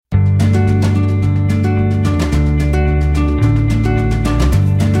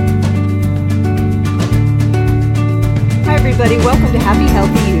Happy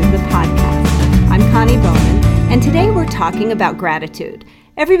Healthy You, the podcast. I'm Connie Bowman, and today we're talking about gratitude.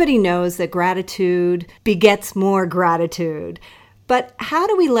 Everybody knows that gratitude begets more gratitude. But how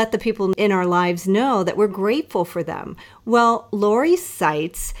do we let the people in our lives know that we're grateful for them? Well, Lori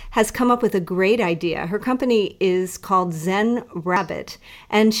Seitz has come up with a great idea. Her company is called Zen Rabbit,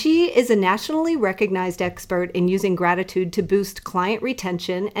 and she is a nationally recognized expert in using gratitude to boost client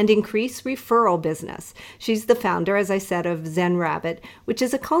retention and increase referral business. She's the founder, as I said, of Zen Rabbit, which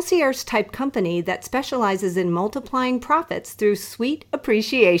is a concierge-type company that specializes in multiplying profits through sweet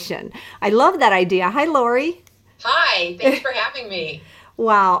appreciation. I love that idea. Hi, Lori. Hi, thanks for having me.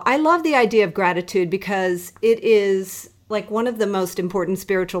 Wow, I love the idea of gratitude because it is like one of the most important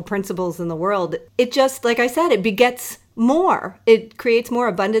spiritual principles in the world. It just, like I said, it begets more. It creates more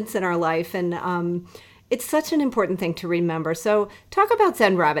abundance in our life, and it's such an important thing to remember. So talk about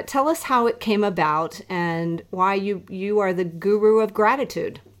Zen Rabbit. Tell us how it came about and why you are the guru of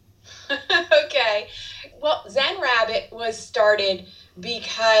gratitude. Okay, well, Zen Rabbit was started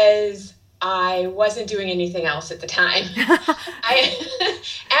because I wasn't doing anything else at the time.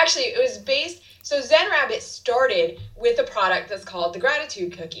 It was based, so Zen Rabbit started with a product that's called the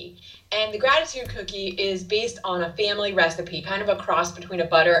Gratitude Cookie. And the Gratitude Cookie is based on a family recipe, kind of a cross between a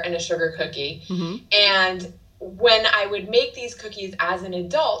butter and a sugar cookie. Mm-hmm. And when I would make these cookies as an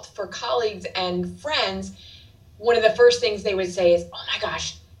adult for colleagues and friends, one of the first things they would say is, "Oh my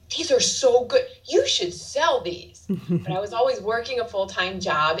gosh, these are so good. You should sell these." But I was always working a full-time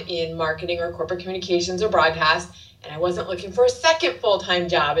job in marketing or corporate communications or broadcast, and I wasn't looking for a second full-time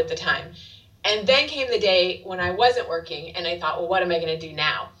job at the time. And then came the day when I wasn't working, and I thought, well, what am I going to do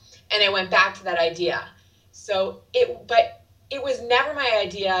now? And I went back to that idea. But it was never my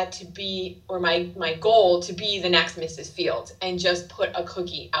idea to be, or my goal to be the next Mrs. Fields and just put a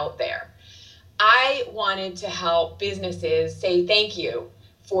cookie out there. I wanted to help businesses say thank you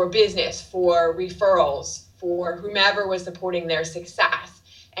for business, for referrals, for whomever was supporting their success.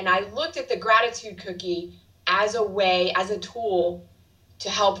 And I looked at the Gratitude Cookie as a tool to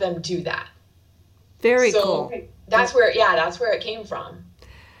help them do that. Very cool. That's where it came from.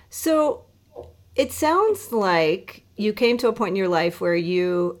 So it sounds like you came to a point in your life where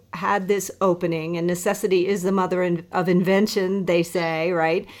you had this opening, and necessity is the mother of invention, they say,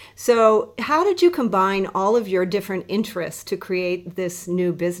 right? So how did you combine all of your different interests to create this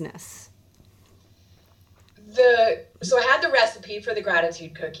new business? So I had the recipe for the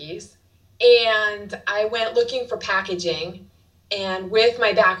Gratitude Cookies, and I went looking for packaging. And with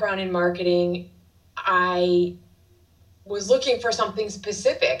my background in marketing, I was looking for something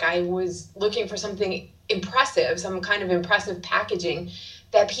specific. I was looking for something impressive, some kind of impressive packaging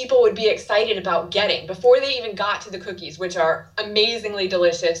that people would be excited about getting before they even got to the cookies, which are amazingly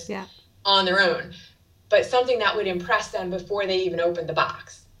delicious on their own, but something that would impress them before they even opened the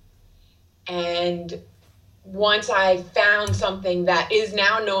box. And once I found something that is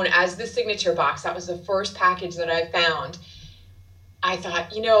now known as the signature box, that was the first package that I found, I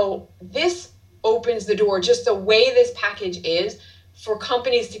thought, this opens the door, just the way this package is, for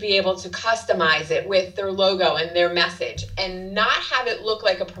companies to be able to customize it with their logo and their message and not have it look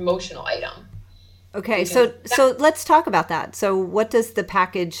like a promotional item. Okay, so let's talk about that. So what does the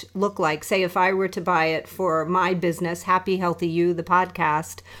package look like? Say if I were to buy it for my business, Happy Healthy You, the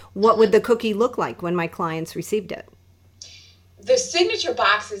podcast, what would the cookie look like when my clients received it? The signature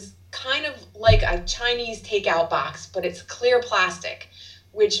box is kind of like a Chinese takeout box, but it's clear plastic,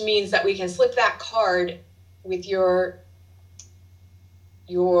 which means that we can slip that card with your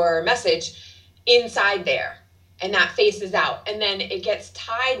message inside there, and that faces out. And then it gets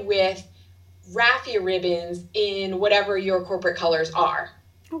tied with raffia ribbons in whatever your corporate colors are.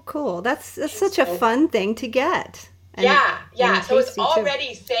 Oh, cool. That's such a fun thing to get. And so it's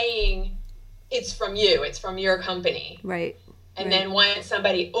already saying it's from you. It's from your company. Right. And then once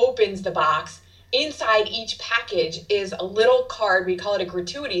somebody opens the box, inside each package is a little card. We call it a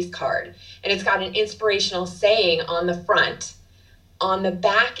gratuities card. And it's got an inspirational saying on the front. On the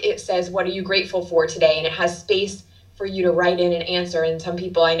back, it says, "What are you grateful for today?" And it has space for you to write in an answer. And some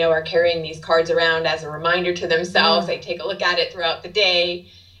people I know are carrying these cards around as a reminder to themselves. They take a look at it throughout the day,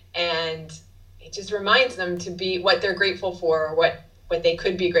 and it just reminds them to be what they're grateful for, or what they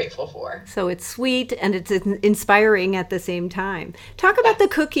could be grateful for. So it's sweet and it's inspiring at the same time. Talk about the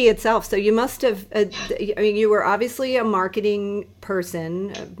cookie itself. So you must have, you were obviously a marketing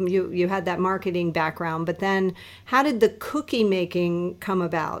person. You had that marketing background, but then how did the cookie making come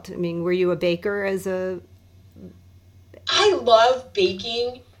about? I mean, were you a baker I love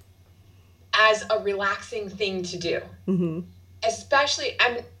baking as a relaxing thing to do. Mm-hmm. Especially,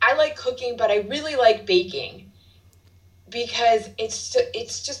 I like cooking, but I really like baking. because it's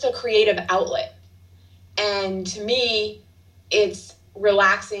just a creative outlet. And to me, it's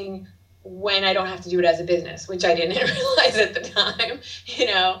relaxing when I don't have to do it as a business, which I didn't realize at the time.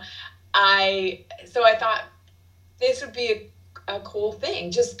 So I thought this would be a cool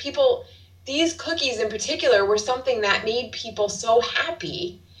thing. Just people, these cookies in particular were something that made people so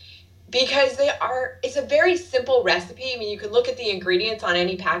happy because it's a very simple recipe. I mean, you can look at the ingredients on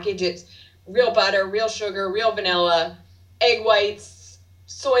any package. It's real butter, real sugar, real vanilla, egg whites,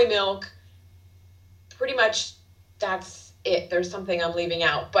 soy milk. Pretty much that's it. There's something I'm leaving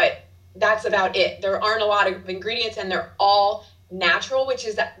out, but that's about it. There aren't a lot of ingredients and they're all natural, which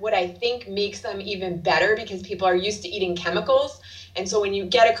is what I think makes them even better because people are used to eating chemicals. And so when you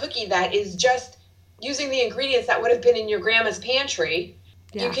get a cookie that is just using the ingredients that would have been in your grandma's pantry,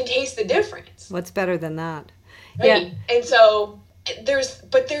 you can taste the difference. What's better than that? Right. Yeah. And so there's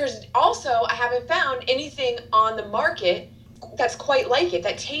also, I haven't found anything on the market that's quite like it,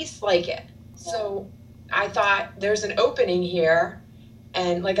 that tastes like it. So I thought there's an opening here.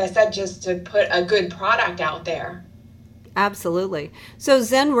 And like I said, just to put a good product out there. Absolutely. So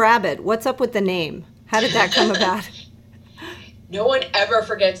Zen Rabbit, what's up with the name? How did that come about? No one ever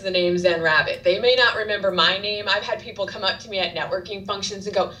forgets the name Zen Rabbit. They may not remember my name. I've had people come up to me at networking functions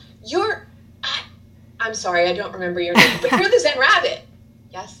and go, I'm sorry, I don't remember your name, but you're the Zen Rabbit.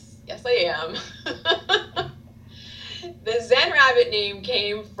 Yes, I am. The Zen Rabbit name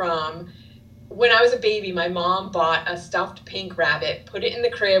came from when I was a baby. My mom bought a stuffed pink rabbit, put it in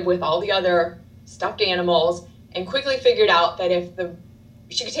the crib with all the other stuffed animals, and quickly figured out that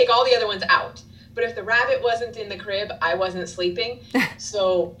she could take all the other ones out. But if the rabbit wasn't in the crib, I wasn't sleeping.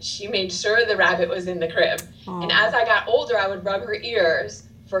 So she made sure the rabbit was in the crib. Aww. And as I got older, I would rub her ears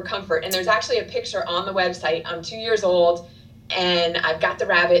for comfort. And there's actually a picture on the website. I'm 2 years old, and I've got the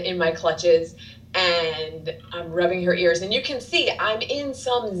rabbit in my clutches, and I'm rubbing her ears. And you can see I'm in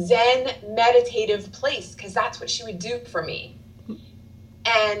some Zen meditative place because that's what she would do for me.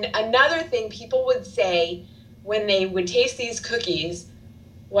 And another thing people would say when they would taste these cookies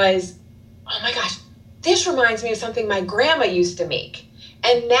was, oh my gosh, this reminds me of something my grandma used to make.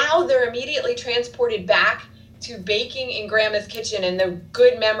 And now they're immediately transported back to baking in grandma's kitchen and the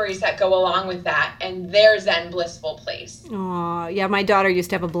good memories that go along with that and their Zen blissful place. Oh, yeah, my daughter used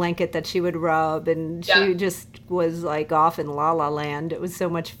to have a blanket that she would rub, and she just was like off in La La Land. It was so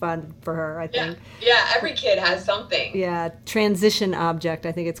much fun for her, I think. Yeah, every kid has something. Yeah, transition object,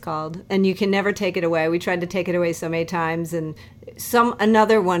 I think it's called. And you can never take it away. We tried to take it away so many times, and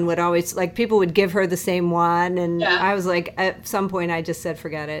another one would always, like, people would give her the same one, and I was like, at some point I just said,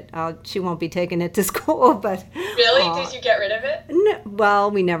 forget it. She won't be taking it to school, but... Really? Did you get rid of it? No,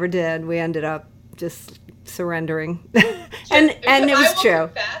 well, we never did. We ended up just surrendering. and it was true.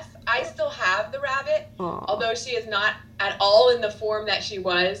 Confess, I still have the rabbit, although she is not at all in the form that she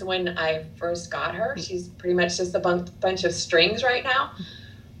was when I first got her. She's pretty much just a bunch of strings right now.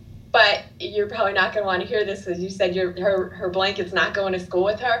 But you're probably not going to want to hear this, as you said her blanket's not going to school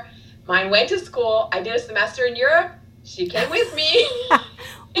with her. Mine went to school. I did a semester in Europe. She came with me.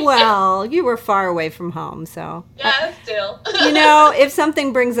 Well, you were far away from home, so. Yeah, still. If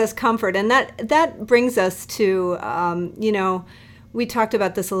something brings us comfort, and that brings us to, we talked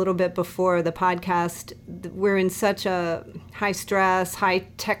about this a little bit before the podcast. We're in such a high stress, high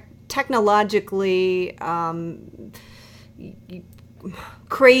technologically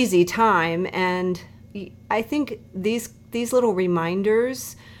crazy time, and I think these little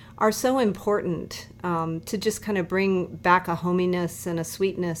reminders are so important to just kind of bring back a hominess and a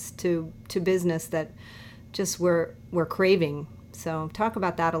sweetness to business that just we're craving. So talk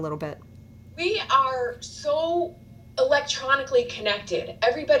about that a little bit. We are so electronically connected.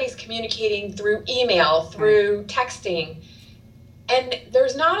 Everybody's communicating through email, through texting, and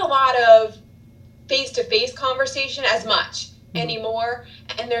there's not a lot of face-to-face conversation as much anymore,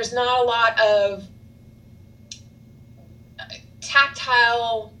 and there's not a lot of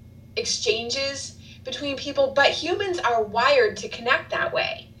tactile exchanges between people, but humans are wired to connect that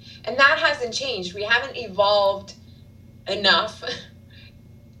way, and that hasn't changed. We haven't evolved enough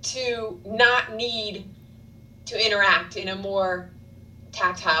to not need to interact in a more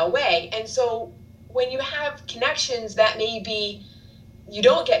tactile way. And so when you have connections that maybe you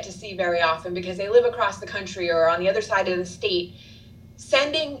don't get to see very often because they live across the country or on the other side of the state,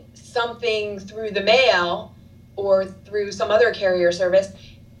 sending something through the mail or through some other carrier service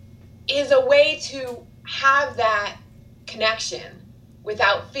is a way to have that connection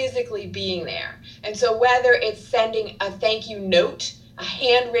without physically being there. And so whether it's sending a thank you note, a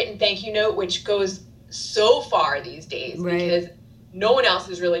handwritten thank you note, which goes so far these days because no one else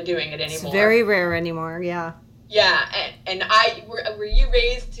is really doing it anymore. It's very rare anymore, yeah. Yeah, and were you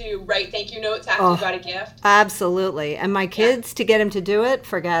raised to write thank you notes after you got a gift? Absolutely. And my kids, to get them to do it,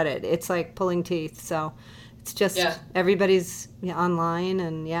 forget it. It's like pulling teeth. So it's just everybody's online,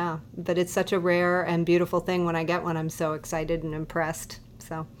 and but it's such a rare and beautiful thing. When I get one, I'm so excited and impressed.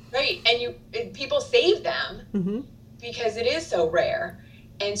 So right, and people save them because it is so rare.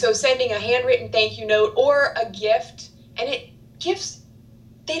 And so sending a handwritten thank you note or a gift, and gifts,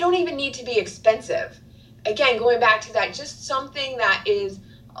 they don't even need to be expensive. Again, going back to that, just something that is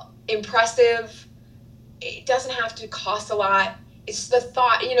impressive. It doesn't have to cost a lot. It's the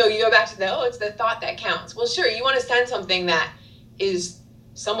thought, you go back to it's the thought that counts. Well, sure, you want to send something that is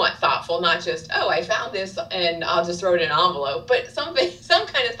somewhat thoughtful, not just, I found this and I'll just throw it in an envelope, but some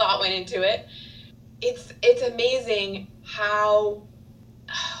kind of thought went into it. It's amazing how,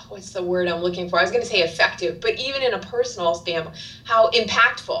 what's the word I'm looking for? I was going to say effective, but even in a personal standpoint, how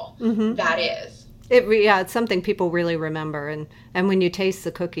impactful that is. It's something people really remember, and when you taste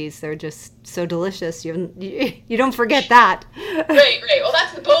the cookies, they're just so delicious. You don't forget that. Right. Well,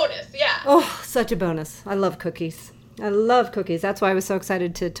 that's the bonus. Yeah. Oh, such a bonus. I love cookies. That's why I was so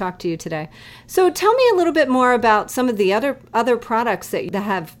excited to talk to you today. So tell me a little bit more about some of the other products that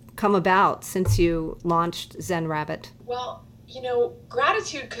have come about since you launched Zen Rabbit. Well,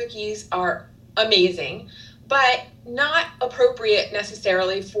 gratitude cookies are amazing, but not appropriate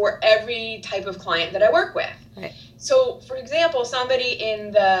necessarily for every type of client that I work with. Right. So, for example, somebody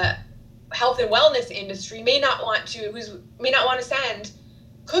in the health and wellness industry may not want to send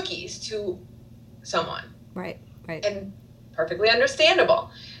cookies to someone. Right. And perfectly understandable.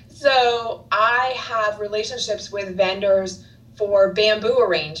 So I have relationships with vendors for bamboo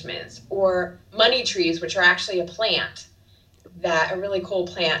arrangements or money trees, which are actually a really cool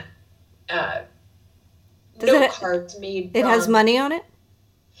plant. Cards made. It has money on it?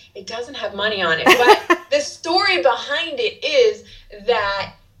 It doesn't have money on it, but the story behind it is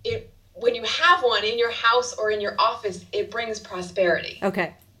that when you have one in your house or in your office, it brings prosperity.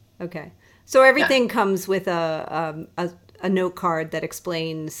 Okay. So everything comes with a note card that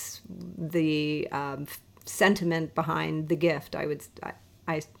explains the sentiment behind the gift.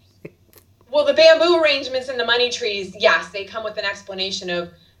 Well, the bamboo arrangements and the money trees, yes, they come with an explanation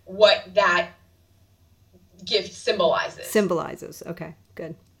of what that gift symbolizes. Okay,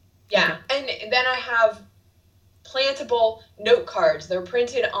 good. Yeah, okay. And then I have plantable note cards. They're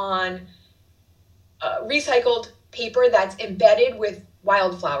printed on recycled paper that's embedded with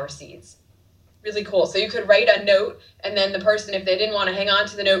wildflower seeds. Really cool. So you could write a note, and then the person, if they didn't want to hang on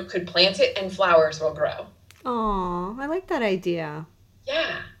to the note, could plant it and flowers will grow. Oh, I like that idea.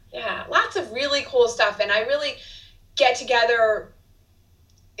 Yeah. Lots of really cool stuff. And I really get together,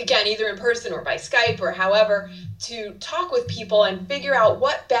 again, either in person or by Skype or however, to talk with people and figure out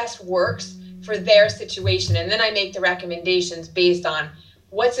what best works for their situation. And then I make the recommendations based on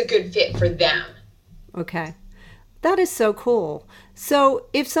what's a good fit for them. Okay. That is so cool. So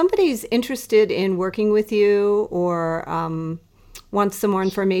if somebody's interested in working with you or wants some more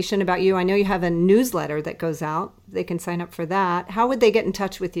information about you, I know you have a newsletter that goes out. They can sign up for that. How would they get in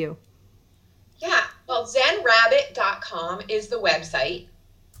touch with you? Yeah, well, zenrabbit.com is the website.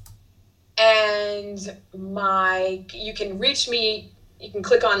 And you can reach me, you can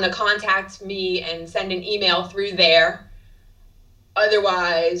click on the contact me and send an email through there.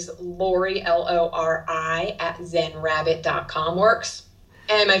 Otherwise, Lori, Lori, at zenrabbit.com works.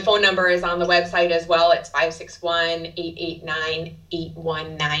 And my phone number is on the website as well. It's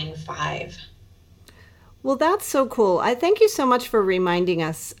 561-889-8195. Well, that's so cool. I thank you so much for reminding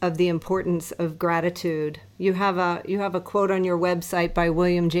us of the importance of gratitude. You have a quote on your website by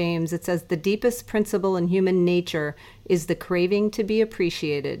William James. It says, "The deepest principle in human nature is the craving to be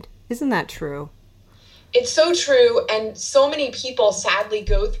appreciated." Isn't that true? It's so true. And so many people sadly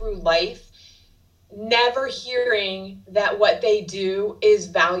go through life never hearing that what they do is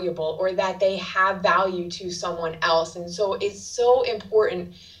valuable or that they have value to someone else. And so it's so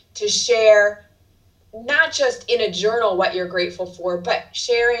important to share, not just in a journal what you're grateful for, but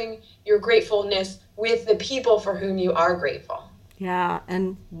sharing your gratefulness with the people for whom you are grateful. Yeah,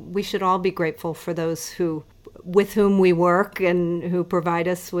 and we should all be grateful for those with whom we work and who provide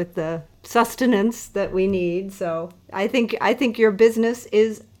us with the sustenance that we need. So I think your business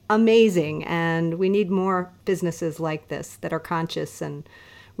is amazing, and we need more businesses like this that are conscious and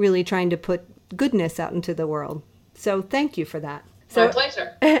really trying to put goodness out into the world. So thank you for that. So, my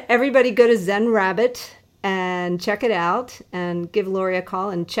pleasure. Everybody go to Zen Rabbit and check it out and give Lori a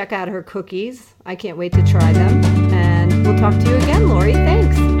call and check out her cookies. I can't wait to try them. And we'll talk to you again, Lori.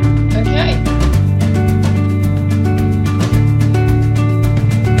 Thanks.